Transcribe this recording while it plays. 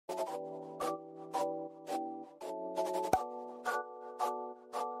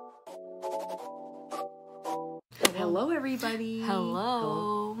everybody.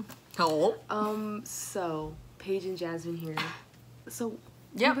 Hello. Hello. So Paige and Jasmine here. So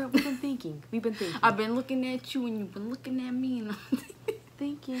yep. we've been thinking. I've been looking at you and you've been looking at me and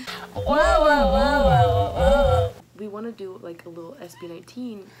thinking. We want to do like a little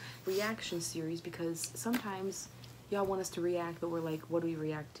SB19 reaction series because sometimes y'all want us to react, but we're like, what do we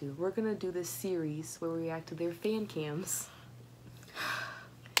react to? We're gonna do this series where we react to their fan cams.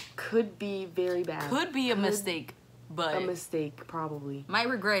 Could be very bad. Could be a mistake, but a mistake probably. Might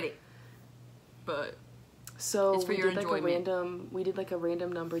regret it, but so it's for your enjoyment. We did like a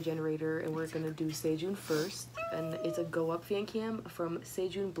random number generator, and we're gonna do Sejun first, and it's a go up fan cam from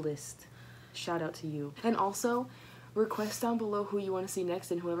Sejun Bliss. Shout out to you. And also, request down below who you want to see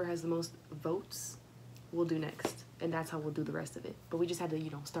next, and whoever has the most votes, we'll do next. And that's how we'll do the rest of it. But we just had to, you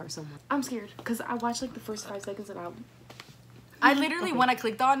know, start somewhere. I'm scared because I watched like the first 5 seconds and I literally, when I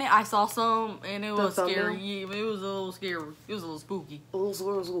clicked on it, I saw some, and it was thumbnail? scary. Yeah, it was a little scary. It was a little spooky.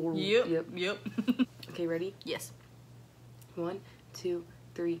 Yep. Okay, ready? Yes. 1, 2,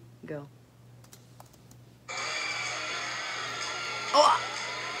 3, go. Oh!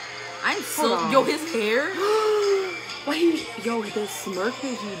 I'm so... Yo, his hair? Wait, yo, the smirk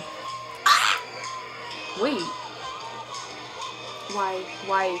that he... Wait.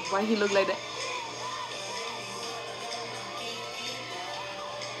 Why he look like that?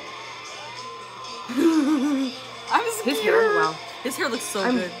 I'm scared. His hair, wow. His hair looks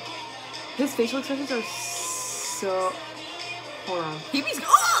so good. His facial expressions are so... Hold on. He be...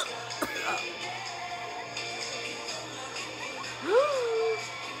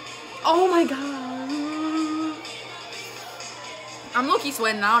 Oh my god. I'm low-key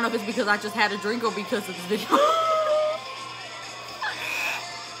sweating. I don't know if it's because I just had a drink or because of this video.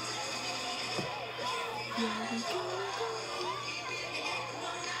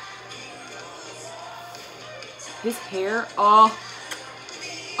 His hair, oh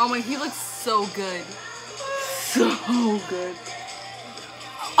my, he looks so good. So good.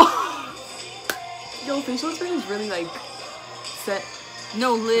 Oh. Yo, facial expressions really like set.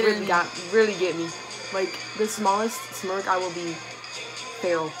 No, literally. Really get me. Like, the smallest smirk, I will be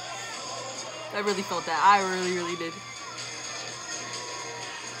feral. I really felt that. I really, really did.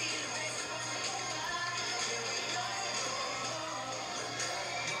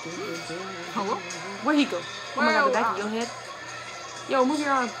 Hello? Where'd he go? Oh my god, the back of your head. Yo, move your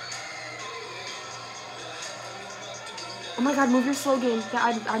arm. Oh my god, move your slow game.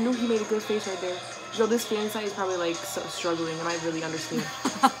 I knew he made a good face right there. Yo, this fan site is probably like so struggling, and I really understand.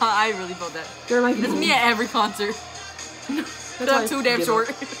 I really felt that. They're like, this is me at every concert. I'm too damn short.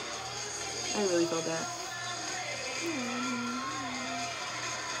 I really felt that.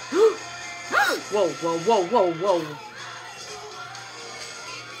 Whoa.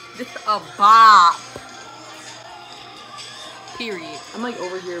 A bop. Period. I'm like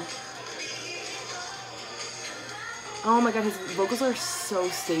over here. Oh my god, his vocals are so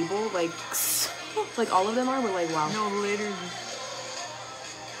stable. Like all of them are. We're like, wow. No, literally.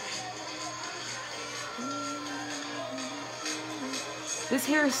 This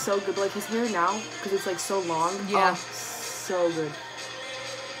hair is so good. Like his hair now, because it's like so long. Yeah. Oh, so good.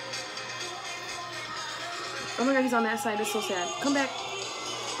 Oh my god, he's on that side. It's so sad. Come back.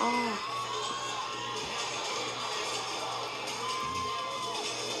 Oh.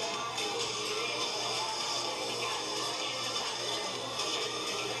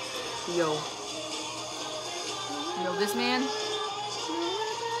 Yo, this man.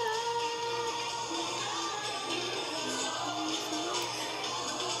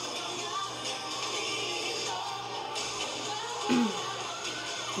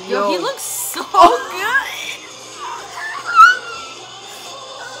 Yo, he looks so good.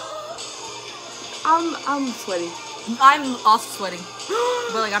 I'm sweating. I'm also sweating,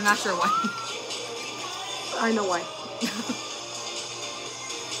 but like I'm not sure why. I know why.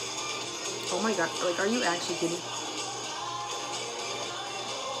 Oh my god, like, are you actually kidding?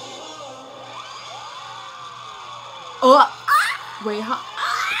 Wait, huh?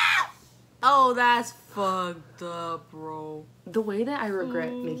 Oh, that's fucked up, bro. The way that I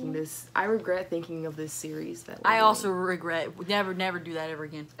regret making this, I regret thinking of this series. That I also regret. Never do that ever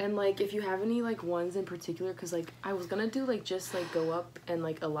again. And like, if you have any like ones in particular, because like I was gonna do like just like Go Up and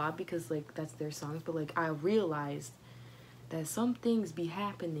like A Lot because like that's their songs, but like I realized that some things be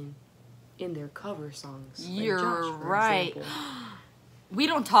happening in their cover songs. You're like Josh, right. We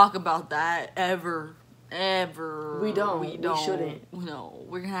don't talk about that ever. We don't. We shouldn't. No,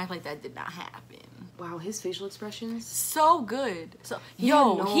 we're gonna act like that did not happen. Wow, his facial expressions so good. So he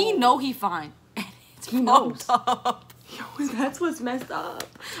know he fine. And it's he knows. Up. Yo, that's what's messed up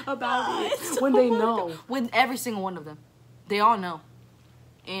about it. So when they know. With every single one of them. They all know.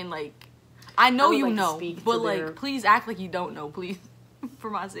 And, like, I know you know, but, like, please act like you don't know, please. For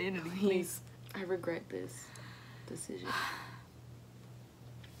my sanity, please. I regret this decision.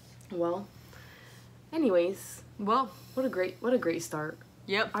 Well, anyways. Well. What a great start.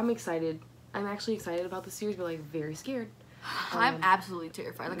 Yep. I'm excited. I'm actually excited about the series, but, like, very scared. I'm absolutely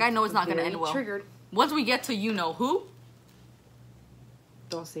terrified. Like, I know it's not going to end well. Triggered. Once we get to you know who.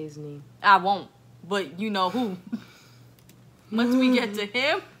 Don't say his name. I won't. But you know who. Once we get to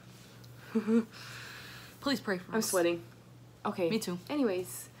him. Please pray for us. I'm sweating. Okay. Me too.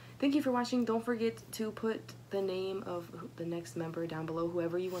 Anyways, thank you for watching. Don't forget to put the name of the next member down below.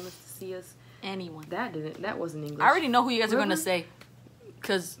 Whoever you want us to see us. Anyone. That wasn't English. I already know who you guys are going to say.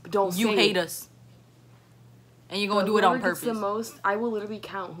 Because you hate us. And you're going to do it on purpose. Gets the most, I will literally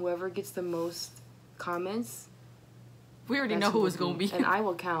count whoever gets the most comments. We already know who it's going to be. And I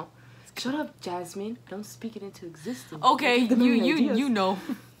will count. Shut up, Jasmine. Don't speak it into existence. Okay, you know.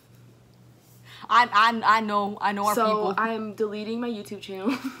 I know our people. So I'm deleting my YouTube channel.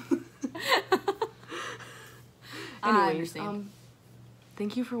 Anyways, I understand.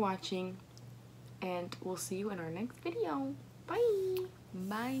 Thank you for watching, and we'll see you in our next video. Bye.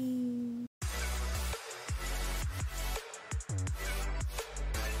 Bye.